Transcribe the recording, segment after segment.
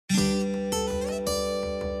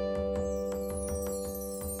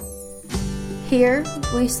Here,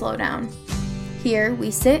 we slow down. Here, we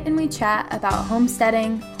sit and we chat about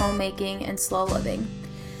homesteading, homemaking, and slow living.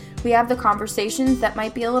 We have the conversations that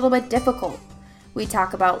might be a little bit difficult. We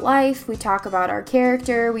talk about life, we talk about our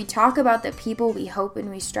character, we talk about the people we hope and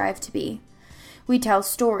we strive to be. We tell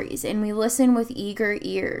stories and we listen with eager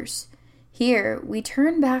ears. Here, we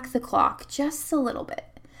turn back the clock just a little bit,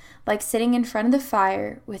 like sitting in front of the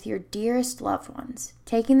fire with your dearest loved ones,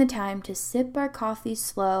 taking the time to sip our coffee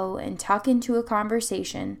slow and tuck into a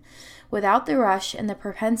conversation without the rush and the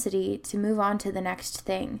propensity to move on to the next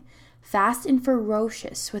thing, fast and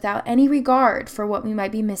ferocious without any regard for what we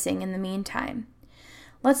might be missing in the meantime.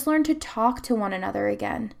 Let's learn to talk to one another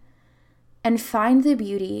again and find the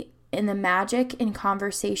beauty in the magic in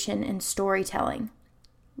conversation and storytelling.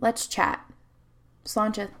 Let's chat.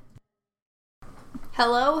 Sláinte.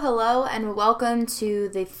 Hello, and welcome to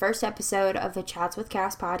the first episode of the Chats with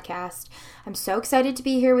Cass podcast. I'm so excited to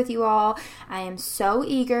be here with you all. I am so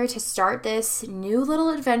eager to start this new little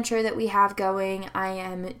adventure that we have going. I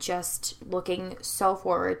am just looking so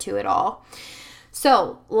forward to it all.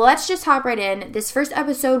 So let's just hop right in. This first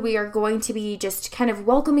episode, we are going to be just kind of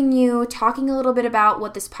welcoming you, talking a little bit about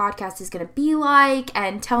what this podcast is going to be like,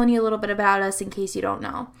 and telling you a little bit about us in case you don't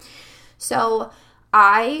know. So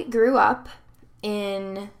I grew up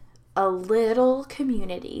in a little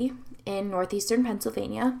community in northeastern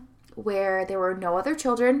Pennsylvania where there were no other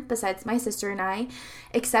children besides my sister and I,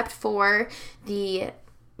 except for the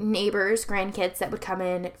neighbors' grandkids that would come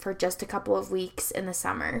in for just a couple of weeks in the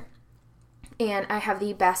summer. And I have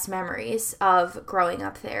the best memories of growing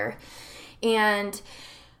up there. And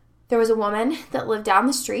there was a woman that lived down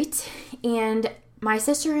the street, and my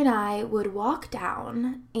sister and I would walk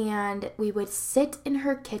down and we would sit in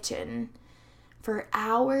her kitchen for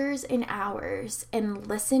hours and hours and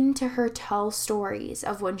listen to her tell stories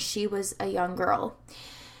of when she was a young girl.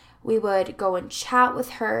 We would go and chat with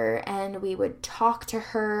her and we would talk to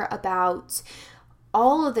her about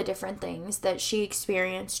all of the different things that she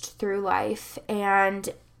experienced through life. And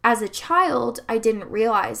as a child, I didn't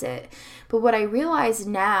realize it. But what I realize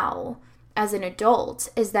now as an adult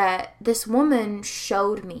is that this woman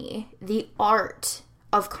showed me the art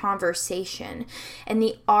of conversation and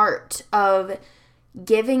the art of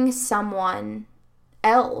giving someone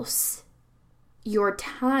else your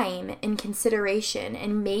time and consideration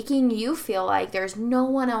and making you feel like there's no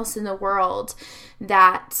one else in the world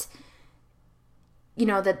that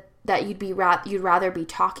that you'd rather be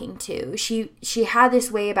talking to. She had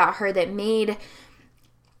this way about her that made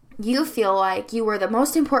you feel like you were the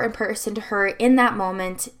most important person to her in that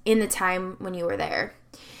moment, in the time when you were there.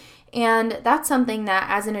 And that's something that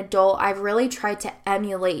as an adult, I've really tried to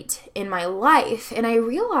emulate in my life. And I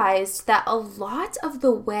realized that a lot of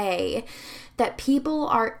the way that people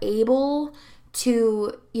are able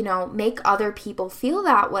to, make other people feel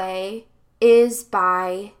that way is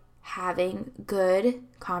by having good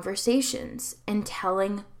conversations and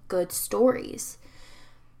telling good stories.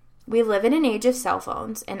 We live in an age of cell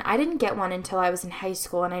phones, and I didn't get one until I was in high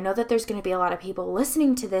school, and I know that there's going to be a lot of people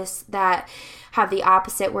listening to this that have the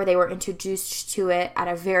opposite, where they were introduced to it at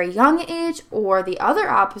a very young age, or the other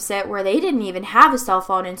opposite, where they didn't even have a cell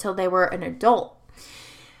phone until they were an adult.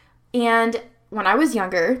 And when I was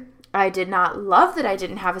younger, I did not love that I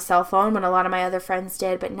didn't have a cell phone when a lot of my other friends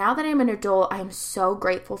did, but now that I'm an adult, I'm so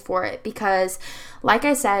grateful for it because, like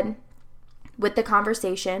I said, with the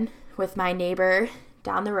conversation with my neighbor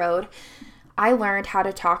down the road, I learned how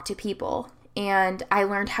to talk to people, and I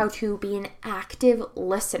learned how to be an active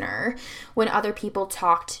listener when other people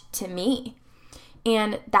talked to me,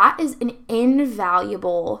 and that is an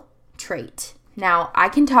invaluable trait. Now, I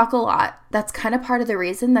can talk a lot. That's kind of part of the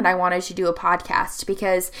reason that I wanted to do a podcast,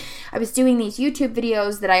 because I was doing these YouTube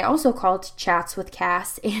videos that I also called Chats with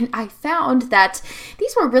Cass, and I found that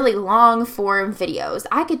these were really long form videos.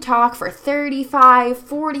 I could talk for 35,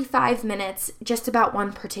 45 minutes just about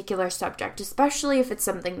one particular subject, especially if it's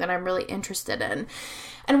something that I'm really interested in.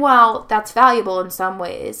 And while that's valuable in some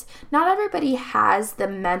ways, not everybody has the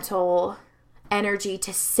mental energy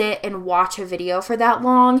to sit and watch a video for that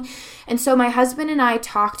long. And so my husband and I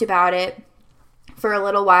talked about it for a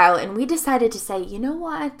little while, and we decided to say, you know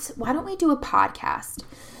what? Why don't we do a podcast?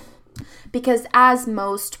 Because as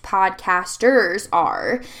most podcasters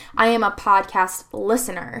are, I am a podcast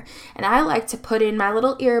listener, and I like to put in my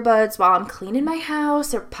little earbuds while I'm cleaning my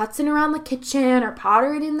house or putzing around the kitchen or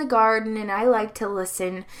pottering in the garden, and I like to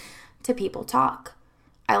listen to people talk.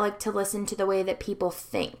 I like to listen to the way that people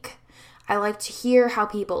think. I like to hear how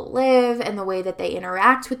people live and the way that they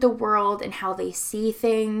interact with the world and how they see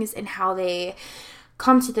things and how they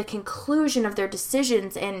come to the conclusion of their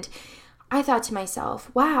decisions. And I thought to myself,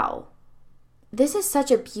 wow, this is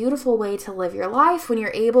such a beautiful way to live your life when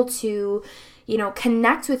you're able to,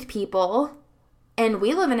 connect with people. And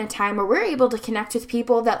we live in a time where we're able to connect with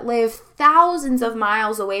people that live thousands of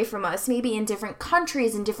miles away from us, maybe in different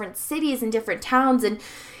countries, in different cities, in different towns. And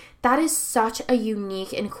that is such a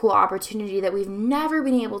unique and cool opportunity that we've never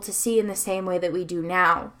been able to see in the same way that we do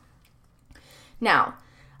now. Now,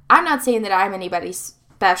 I'm not saying that I'm anybody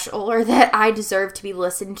special or that I deserve to be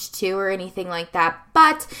listened to or anything like that,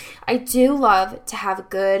 but I do love to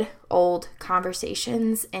have good old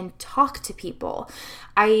conversations and talk to people.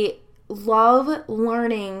 I love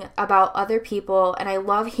learning about other people, and I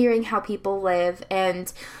love hearing how people live.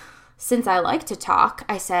 And since I like to talk,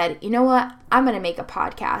 I said, you know what? I'm going to make a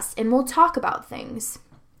podcast and we'll talk about things.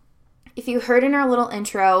 If you heard in our little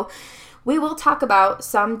intro, we will talk about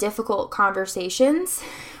some difficult conversations.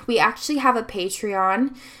 We actually have a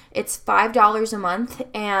Patreon. It's $5 a month,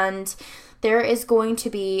 and there is going to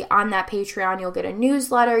be, on that Patreon, you'll get a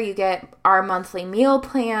newsletter, you get our monthly meal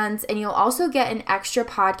plans, and you'll also get an extra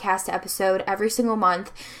podcast episode every single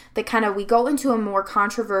month that we go into a more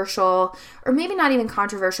controversial, or maybe not even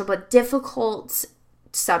controversial, but difficult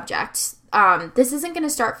subject. This isn't going to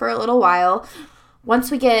start for a little while. Once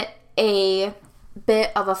we get a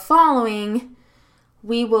bit of a following,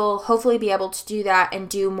 we will hopefully be able to do that and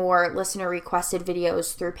do more listener requested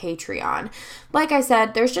videos through Patreon. Like I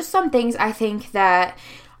said, there's just some things I think that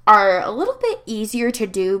are a little bit easier to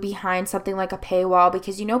do behind something like a paywall,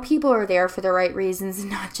 because people are there for the right reasons and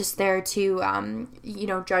not just there to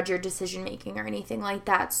judge your decision making or anything like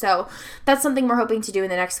that. So that's something we're hoping to do in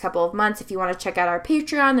the next couple of months. If you want to check out our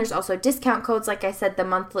Patreon, there's also discount codes, like I said, the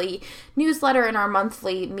monthly newsletter and our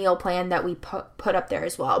monthly meal plan that we put up there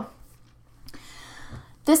as well.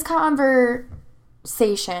 This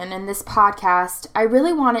conversation and this podcast, I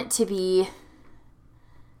really want it to be,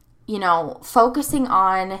 focusing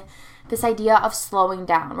on this idea of slowing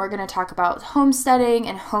down. We're going to talk about homesteading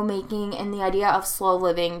and homemaking and the idea of slow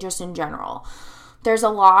living just in general. There's a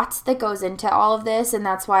lot that goes into all of this, and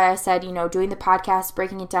that's why I said, doing the podcast,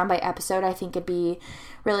 breaking it down by episode, I think it'd be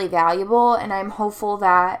really valuable, and I'm hopeful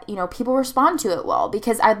that, people respond to it well,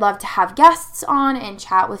 because I'd love to have guests on and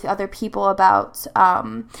chat with other people about,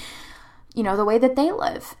 the way that they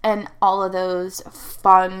live and all of those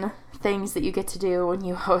fun things that you get to do when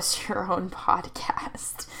you host your own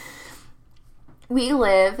podcast. We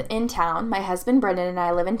live in town. My husband Brendan and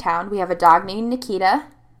I live in town. We have a dog named Nikita.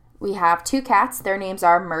 We have 2 cats. Their names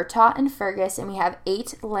are Murtaugh and Fergus, and we have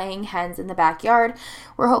 8 laying hens in the backyard.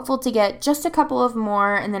 We're hopeful to get just a couple of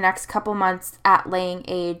more in the next couple months at laying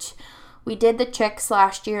age. We did the chicks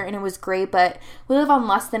last year, and it was great, but we live on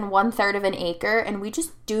less than 1/3 of an acre, and we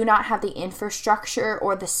just do not have the infrastructure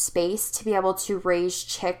or the space to be able to raise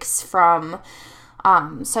chicks from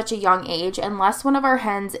such a young age, unless one of our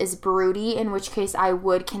hens is broody, in which case I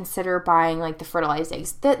would consider buying the fertilized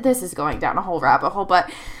eggs. This is going down a whole rabbit hole, but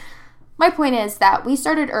my point is that we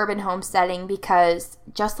started urban homesteading because,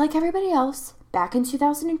 just like everybody else, back in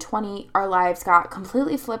 2020, our lives got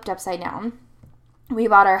completely flipped upside down. We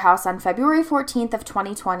bought our house on February 14th of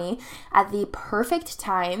 2020 at the perfect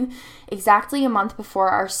time, exactly a month before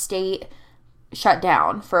our state shut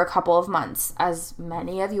down for a couple of months, as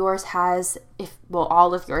many of yours has,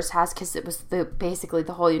 all of yours has, because it was basically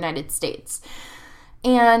the whole United States.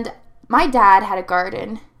 And my dad had a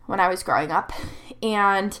garden when I was growing up,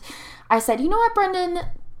 and I said, you know what, Brendan,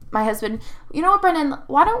 my husband,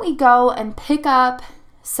 why don't we go and pick up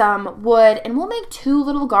some wood, and we'll make 2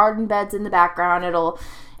 little garden beds in the backyard, and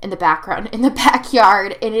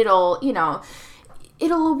it'll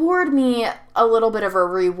award me a little bit of a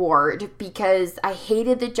reward, because I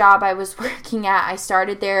hated the job I was working at. I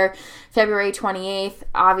started there February 28th.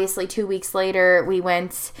 Obviously, 2 weeks later, we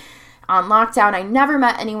went on lockdown. I never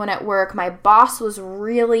met anyone at work. My boss was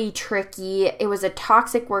really tricky. It was a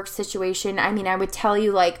toxic work situation. I mean, I would tell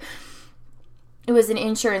you, it was an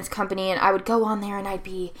insurance company, and I would go on there and I'd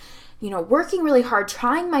be, working really hard,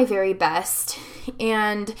 trying my very best.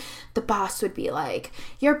 And the boss would be like,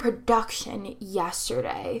 your production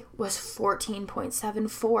yesterday was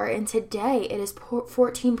 14.74, and today it is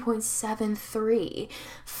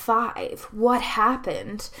 14.735. What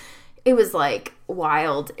happened? It was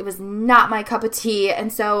wild. It was not my cup of tea.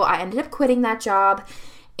 And so I ended up quitting that job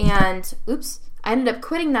and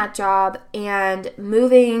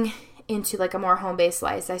moving into a more home-based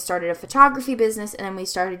life. I started a photography business, and then we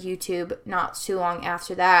started YouTube not too long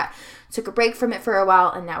after that. Took a break from it for a while,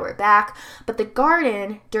 and now we're back. But the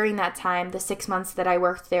garden, during that time, the 6 months that I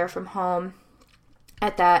worked there from home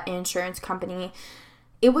at that insurance company,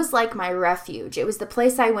 it was like my refuge. It was the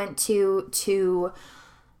place I went to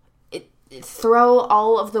throw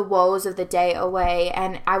all of the woes of the day away,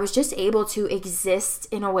 and I was just able to exist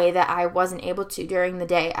in a way that I wasn't able to during the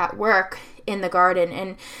day at work, in the garden.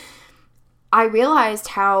 And I realized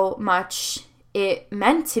how much it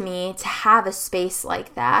meant to me to have a space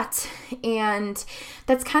like that. And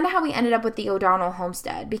that's kind of how we ended up with the O'Donnell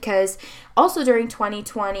Homestead, because also during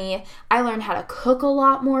 2020, I learned how to cook a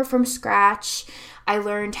lot more from scratch. I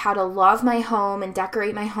learned how to love my home and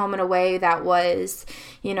decorate my home in a way that was,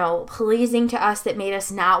 pleasing to us, that made us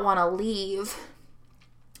not want to leave.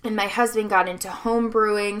 And my husband got into home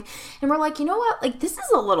brewing, and we're like, you know what? Like, this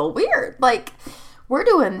is a little weird. Like, we're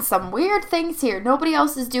doing some weird things here. Nobody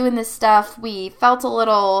else is doing this stuff. We felt a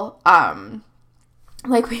little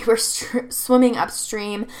like we were swimming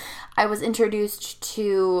upstream. I was introduced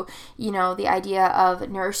to, the idea of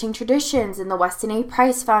nourishing traditions in the Weston A.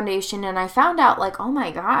 Price Foundation. And I found out, like, oh my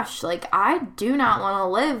gosh, like, I do not want to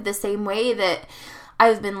live the same way that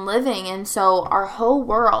I've been living. And so our whole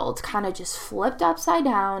world kind of just flipped upside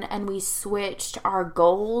down, and we switched our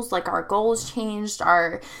goals. Like, our goals changed,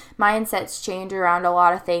 our mindsets changed around a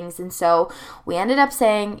lot of things. And so we ended up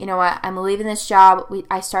saying, you know what, I'm leaving this job.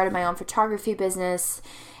 I started my own photography business,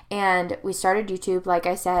 and we started YouTube, like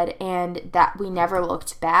I said, and that we never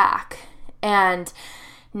looked back. And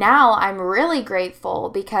now I'm really grateful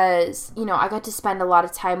because, I got to spend a lot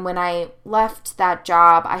of time. When I left that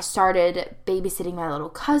job, I started babysitting my little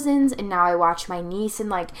cousins, and now I watch my niece, and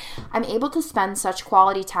like, I'm able to spend such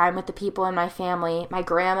quality time with the people in my family, my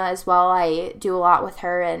grandma as well. I do a lot with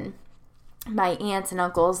her, and my aunts and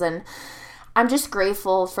uncles, and I'm just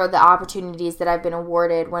grateful for the opportunities that I've been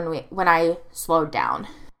awarded when I slowed down.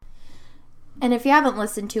 And if you haven't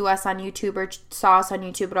listened to us on YouTube or saw us on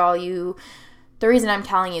YouTube at all, the reason I'm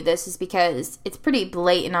telling you this is because it's pretty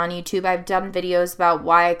blatant on YouTube. I've done videos about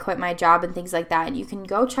why I quit my job and things like that, and you can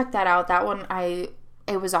go check that out. That one,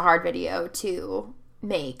 it was a hard video to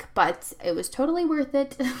make, but it was totally worth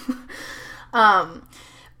it.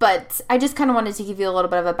 But I just kind of wanted to give you a little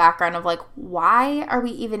bit of a background of, like, why are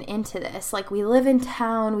we even into this? Like, we live in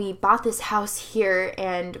town, we bought this house here,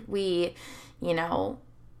 and we,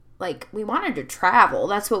 we wanted to travel.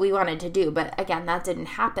 That's what we wanted to do. But again, that didn't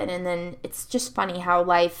happen. And then it's just funny how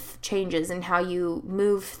life changes and how you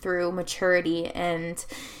move through maturity and,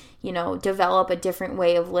 develop a different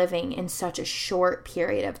way of living in such a short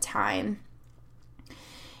period of time.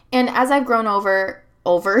 And as I've grown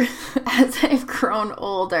as I've grown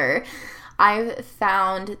older, I've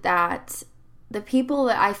found that the people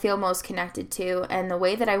that I feel most connected to and the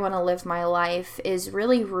way that I want to live my life is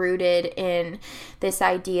really rooted in this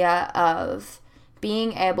idea of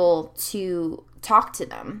being able to talk to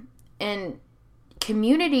them. And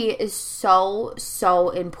community is so,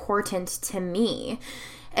 so important to me.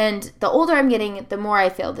 And the older I'm getting, the more I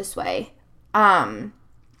feel this way.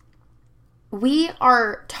 We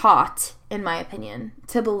are taught, in my opinion,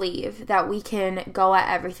 to believe that we can go at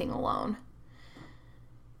everything alone.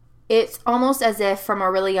 It's almost as if from a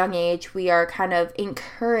really young age, we are kind of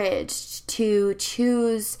encouraged to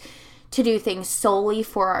choose to do things solely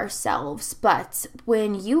for ourselves. But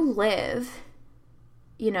when you live,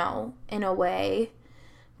 in a way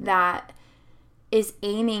that is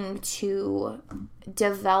aiming to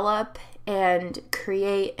develop and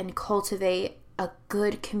create and cultivate a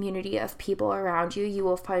good community of people around you, you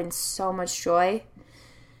will find so much joy.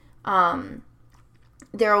 There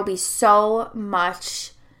will be so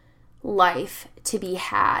much life to be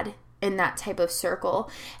had in that type of circle.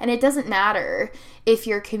 And it doesn't matter if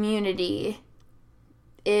your community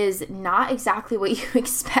is not exactly what you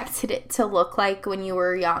expected it to look like when you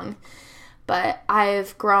were young. But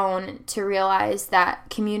I've grown to realize that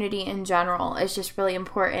community in general is just really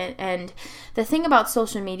important. And the thing about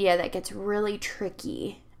social media that gets really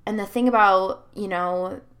tricky, and the thing about,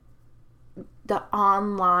 the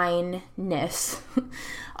onlineness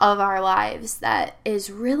of our lives that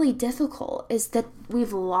is really difficult, is that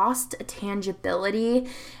we've lost a tangibility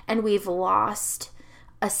and we've lost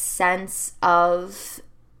a sense of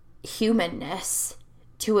humanness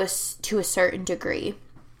to a certain degree.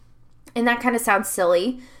 And that kind of sounds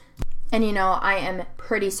silly. And, I am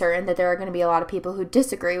pretty certain that there are going to be a lot of people who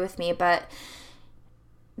disagree with me, but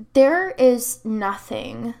there is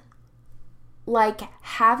nothing like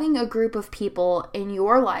having a group of people in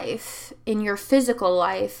your life, in your physical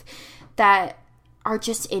life, that are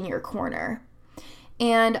just in your corner.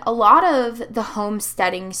 And a lot of the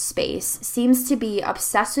homesteading space seems to be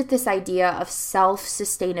obsessed with this idea of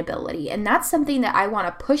self-sustainability. And that's something that I want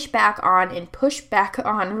to push back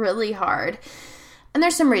on really hard. And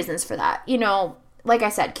there's some reasons for that. Like I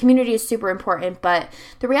said, community is super important, but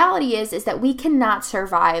the reality is that we cannot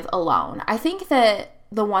survive alone. I think that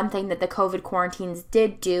the one thing that the COVID quarantines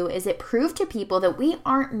did do is it proved to people that we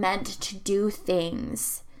aren't meant to do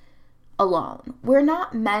things alone. We're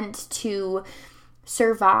not meant to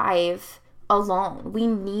survive alone. We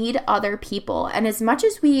need other people. And as much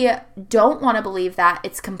as we don't want to believe that,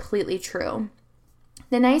 it's completely true.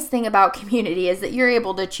 The nice thing about community is that you're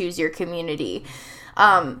able to choose your community.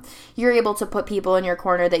 You're able to put people in your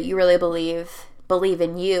corner that you really believe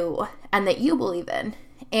in you and that you believe in.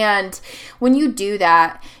 And when you do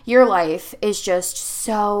that, your life is just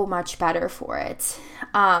so much better for it.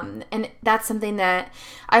 And that's something that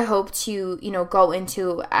I hope to, go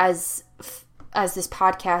into as this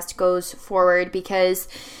podcast goes forward, because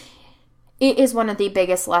it is one of the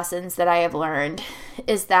biggest lessons that I have learned,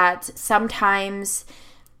 is that sometimes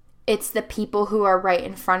it's the people who are right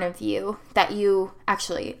in front of you that I'm going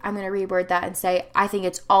to reword that and say, I think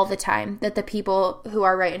it's all the time that the people who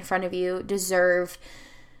are right in front of you deserve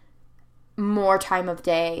more time of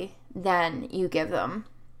day than you give them.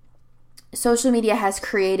 Social media has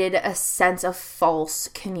created a sense of false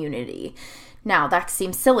community. Now, that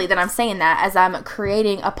seems silly that I'm saying that as I'm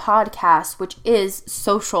creating a podcast, which is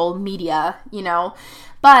social media,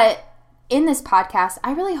 But in this podcast,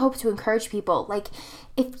 I really hope to encourage people. Like,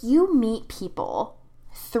 if you meet people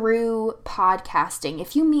through podcasting,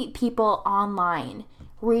 if you meet people online,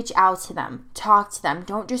 reach out to them, talk to them.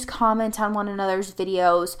 Don't just comment on one another's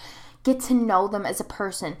videos. Get to know them as a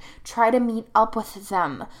person. Try to meet up with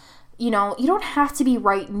them. You don't have to be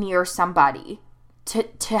right near somebody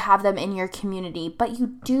to have them in your community, but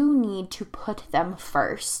you do need to put them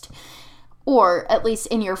first, or at least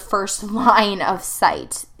in your first line of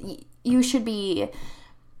sight. You should be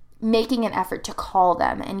making an effort to call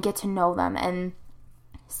them and get to know them and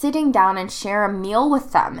sitting down and share a meal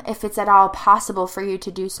with them if it's at all possible for you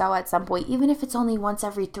to do so at some point, even if it's only once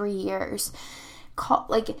every 3 years.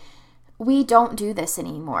 We don't do this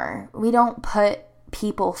anymore. We don't put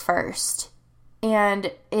people first,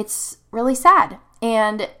 and it's really sad.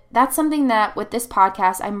 And that's something that with this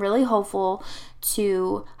podcast, I'm really hopeful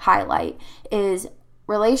to highlight is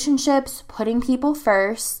relationships, putting people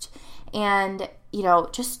first, and,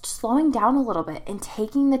 just slowing down a little bit and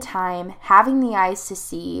taking the time, having the eyes to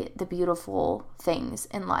see the beautiful things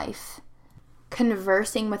in life.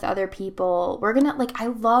 Conversing with other people. I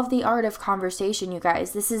love the art of conversation, you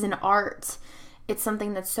guys. This is an art. It's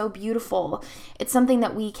something that's so beautiful. It's something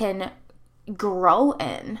that we can grow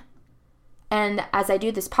in. And as I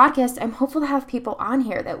do this podcast, I'm hopeful to have people on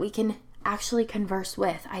here that we can actually converse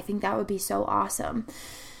with. I think that would be so awesome.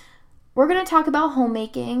 We're going to talk about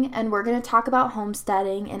homemaking, and we're going to talk about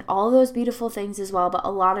homesteading and all of those beautiful things as well, but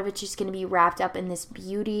a lot of it's just going to be wrapped up in this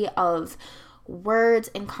beauty of words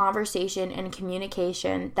and conversation and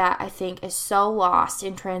communication that I think is so lost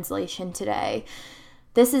in translation today.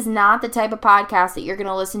 This is not the type of podcast that you're going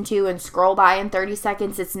to listen to and scroll by in 30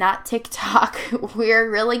 seconds. It's not TikTok.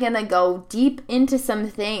 We're really going to go deep into some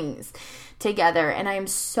things together, and I am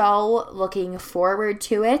so looking forward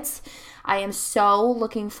to it. I am so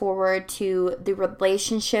looking forward to the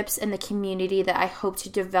relationships and the community that I hope to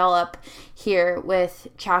develop here with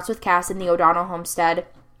Chats with Cass and the O'Donnell Homestead.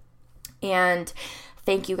 And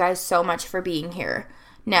thank you guys so much for being here.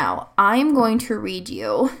 Now, I'm going to read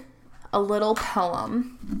you a little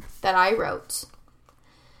poem that I wrote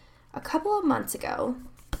a couple of months ago.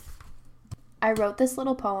 I wrote this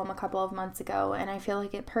little poem a couple of months ago, and I feel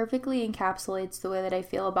like it perfectly encapsulates the way that I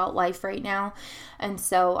feel about life right now. And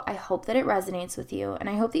so I hope that it resonates with you, and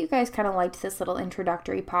I hope that you guys kind of liked this little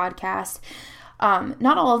introductory podcast.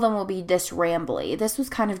 Not all of them will be this rambly. This was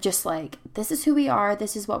kind of just like, this is who we are,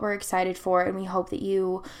 this is what we're excited for, and we hope that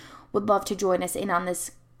you would love to join us in on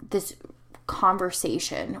this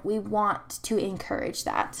conversation. We want to encourage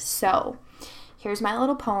that. So, here's my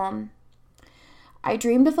little poem. I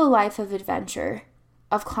dreamed of a life of adventure,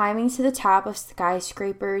 of climbing to the top of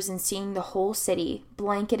skyscrapers and seeing the whole city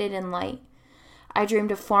blanketed in light. I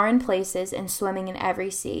dreamed of foreign places and swimming in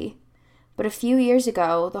every sea. But a few years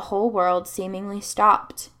ago, the whole world seemingly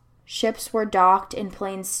stopped. Ships were docked and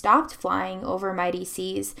planes stopped flying over mighty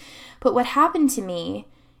seas. But what happened to me,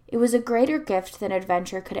 it was a greater gift than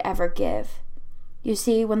adventure could ever give. You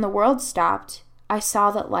see, when the world stopped, I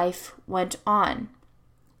saw that life went on.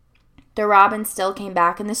 The robins still came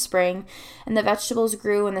back in the spring, and the vegetables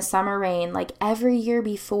grew in the summer rain like every year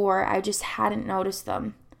before. I just hadn't noticed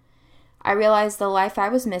them. I realized the life I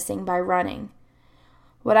was missing by running.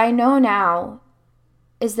 What I know now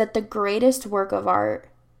is that the greatest work of art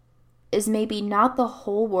is maybe not the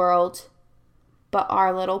whole world, but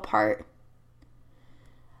our little part.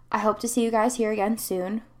 I hope to see you guys here again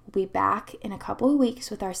soon. We'll be back in a couple of weeks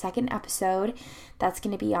with our second episode. That's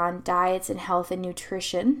going to be on diets and health and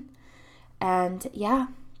nutrition. And yeah,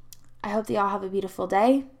 I hope that y'all have a beautiful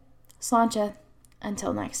day. Sláinte.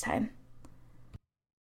 Until next time.